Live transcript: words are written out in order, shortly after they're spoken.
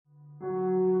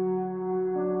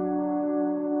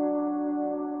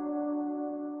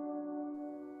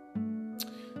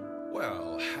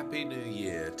Happy New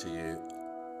Year to you.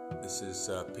 This is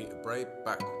Peter Bray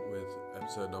back with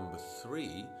episode number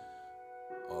 3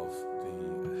 of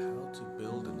the How to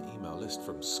Build an Email List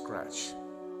from Scratch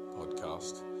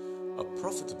podcast, a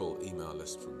profitable email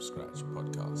list from scratch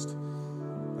podcast.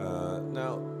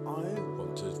 Now, I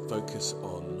want to focus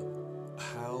on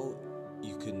how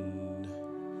you can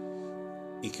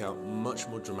eke out much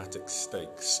more dramatic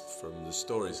stakes from the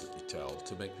stories that you tell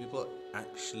to make people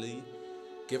actually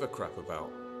give a crap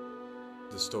about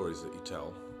the stories that you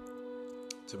tell,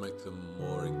 to make them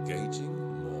more engaging,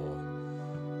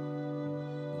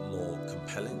 more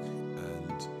compelling,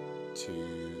 and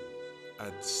to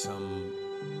add some,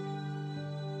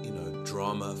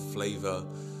 drama, flavour.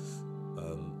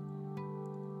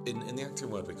 In the acting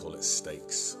world, we call it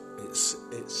stakes.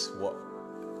 It's what.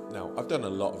 Now, I've done a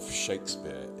lot of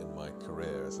Shakespeare in my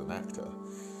career as an actor,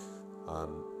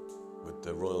 with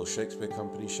the Royal Shakespeare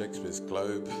Company, Shakespeare's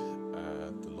Globe,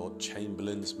 the Lord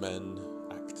Chamberlain's Men,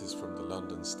 actors from the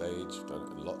London stage. I've done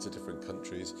it in lots of different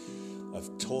countries.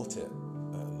 I've taught it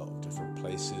at a lot of different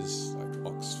places, like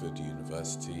Oxford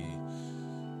University,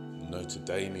 Notre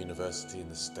Dame University in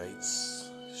the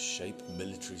States, Shape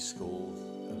Military School,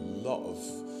 a lot of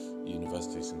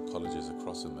universities and colleges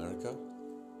across America.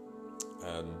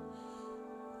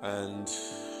 And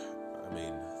I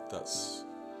mean, that's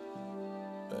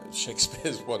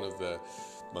Shakespeare's one of the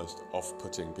most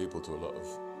off-putting people to a lot of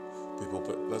people,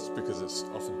 but that's because it's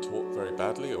often taught very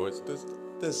badly, or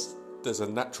there's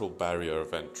a natural barrier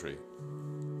of entry.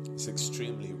 It's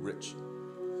extremely rich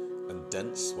and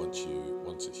dense once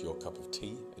it's your cup of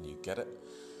tea and you get it,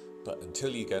 but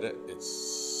until you get it,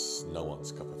 it's no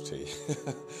one's cup of tea.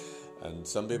 And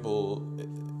some people,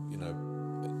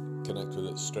 connect with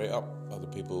it straight up. Other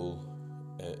people,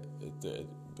 it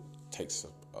takes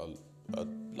a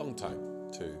long time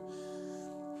to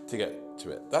get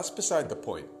to it. That's beside the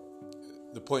point.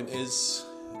 The point is,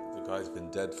 the guy's been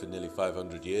dead for nearly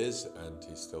 500 years, and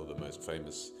he's still the most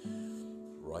famous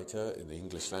writer in the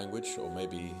English language, or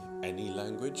maybe any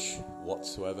language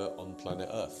whatsoever on planet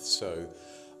Earth. So,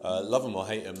 love him or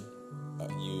hate him,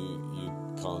 you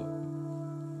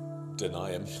can't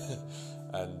deny him.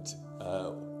 And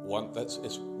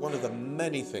it's one of the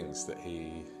many things that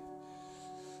he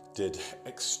did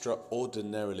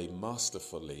extraordinarily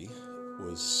masterfully,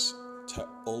 was to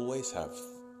always have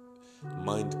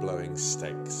mind-blowing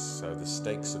stakes. So the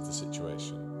stakes of the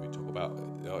situation. We talk about,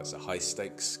 it's a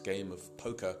high-stakes game of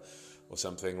poker or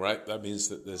something, right? That means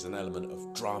that there's an element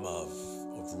of drama,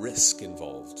 of risk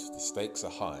involved. The stakes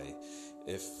are high.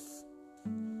 If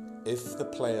the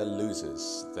player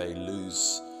loses, they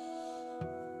lose.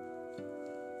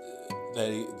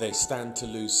 They stand to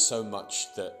lose so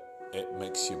much that it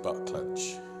makes your butt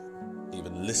clench,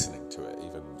 even listening to it,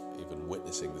 even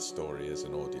witnessing the story as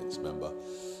an audience member.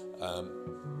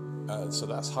 So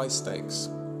that's high stakes.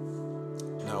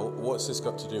 Now, what's this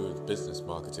got to do with business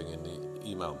marketing and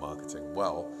email marketing?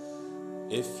 Well,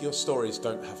 if your stories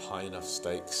don't have high enough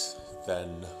stakes,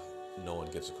 then no one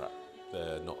gives a crap.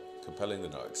 They're not compelling,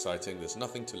 they're not exciting, there's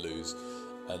nothing to lose.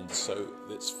 And so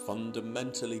it's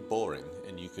fundamentally boring,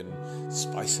 and you can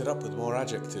spice it up with more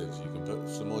adjectives, you can put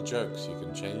some more jokes, you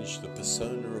can change the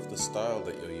persona of the style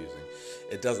that you're using.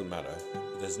 It doesn't matter.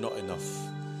 There's not enough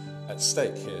at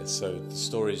stake here, so the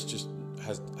story just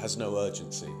has no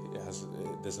urgency.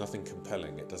 There's nothing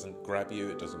compelling. It doesn't grab you,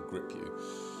 it doesn't grip you.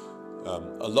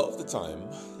 A lot of the time,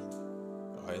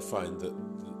 I find that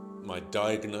my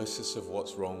diagnosis of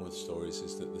what's wrong with stories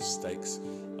is that the stakes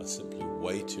are simply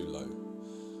way too low.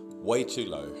 Way too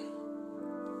low.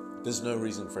 There's no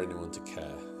reason for anyone to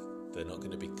care. They're not going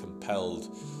to be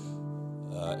compelled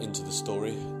into the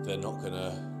story. They're not going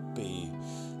to be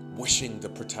wishing the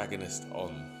protagonist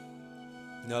on.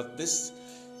 Now, this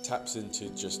taps into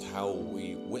just how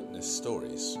we witness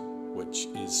stories, which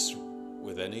is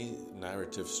with any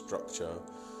narrative structure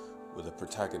with a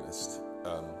protagonist.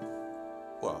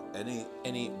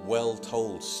 Any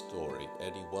well-told story,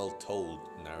 any well-told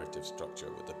narrative structure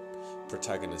with a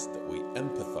protagonist that we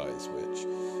empathize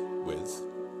with,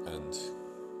 and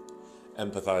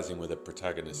empathizing with a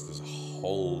protagonist is a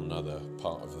whole nother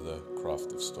part of the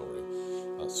craft of story.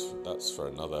 That's for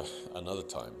another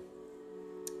time.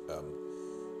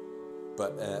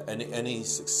 But any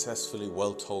successfully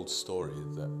well-told story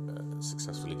that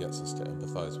successfully gets us to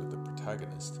empathize with the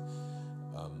protagonist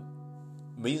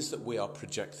means that we are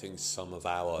projecting some of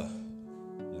our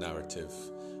narrative.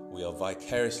 We are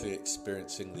vicariously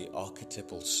experiencing the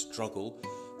archetypal struggle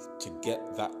to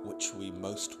get that which we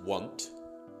most want,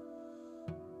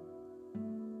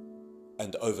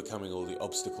 and overcoming all the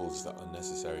obstacles that are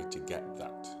necessary to get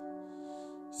that.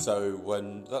 So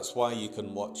that's why you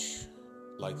can watch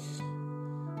like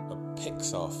a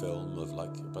Pixar film of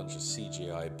like a bunch of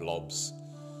CGI blobs,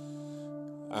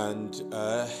 and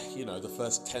the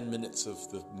first 10 minutes of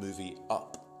the movie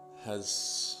Up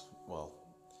has, well,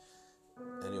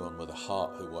 anyone with a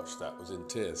heart who watched that was in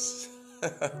tears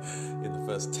in the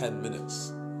first 10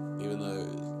 minutes, even though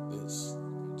it's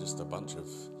just a bunch of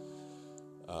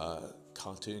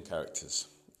cartoon characters,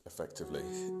 effectively.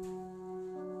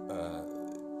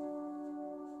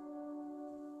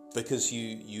 Because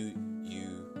you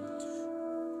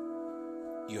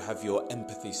have your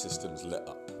empathy systems lit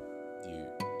up. You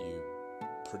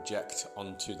project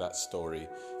onto that story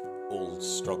all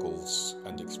struggles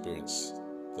and experience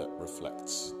that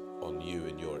reflects on you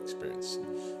and your experience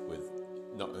with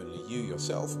not only you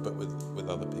yourself, but with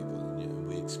other people, and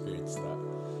we experience that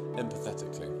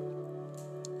empathetically.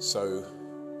 So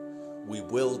we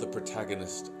will the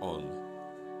protagonist on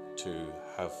to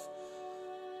have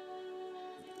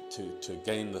to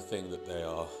gain the thing that they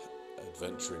are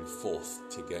adventuring forth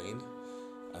to gain,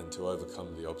 and to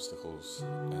overcome the obstacles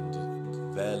and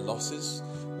their losses.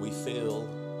 We feel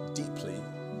deeply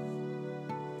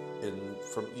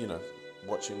from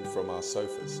watching from our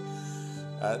sofas.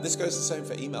 This goes the same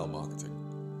for email marketing.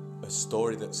 A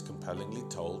story that's compellingly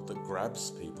told, that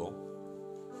grabs people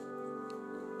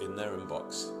in their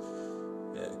inbox.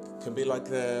 It can be like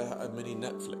a mini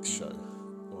Netflix show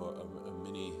or a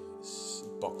mini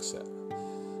box set.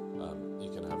 You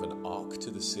can have an arc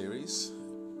to the series,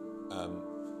 and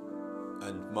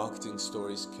marketing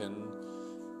stories can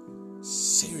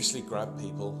seriously grab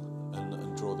people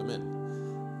and draw them in.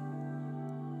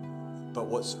 But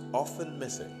what's often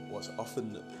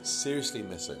seriously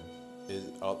missing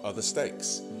are the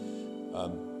stakes.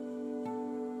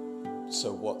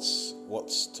 So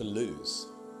what's to lose?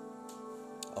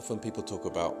 Often people talk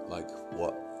about like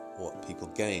what people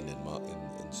gain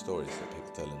in stories that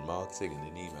people tell in marketing and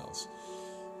in emails,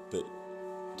 but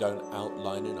don't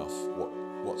outline enough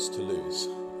what's to lose.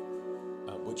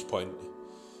 At which point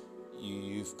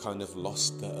you've kind of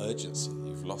lost the urgency,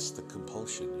 you've lost the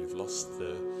compulsion, you've lost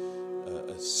a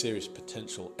serious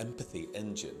potential empathy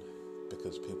engine,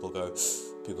 because people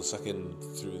suck in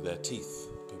through their teeth,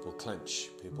 people clench,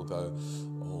 people go,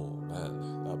 oh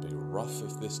man, that'd be rough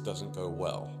if this doesn't go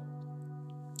well,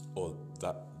 or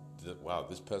that wow,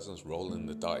 this person's rolling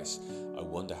the dice, I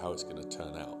wonder how it's going to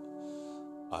turn out.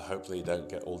 I hope they don't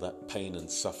get all that pain and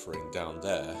suffering down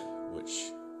there,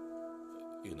 which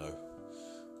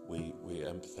we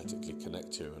empathetically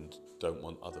connect to and don't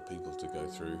want other people to go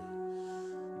through.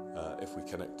 If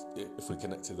we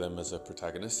connect to them as a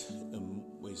protagonist,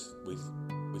 we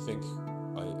think,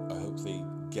 I hope they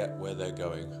get where they're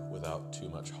going without too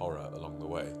much horror along the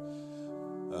way.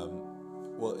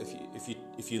 Well,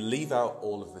 if you leave out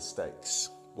all of the stakes,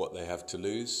 what they have to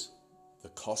lose, the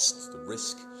cost, the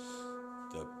risk,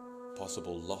 the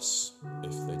possible loss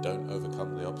if they don't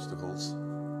overcome the obstacles,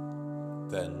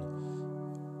 then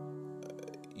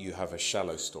you have a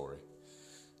shallow story.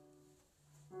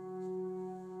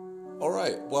 All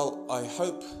right, well, I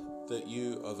hope that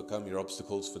you overcome your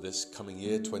obstacles for this coming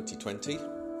year, 2020.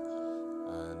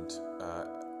 And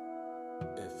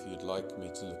if you'd like me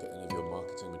to look at any of your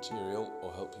marketing material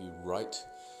or help you write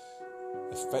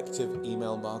effective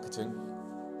email marketing,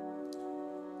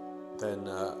 then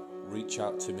reach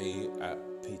out to me at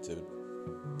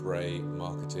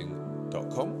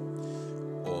peterbraymarketing.com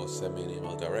or send me an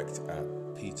email direct at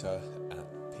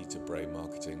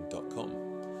peter@peterbraymarketing.com.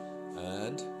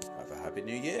 And have a happy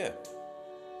new year.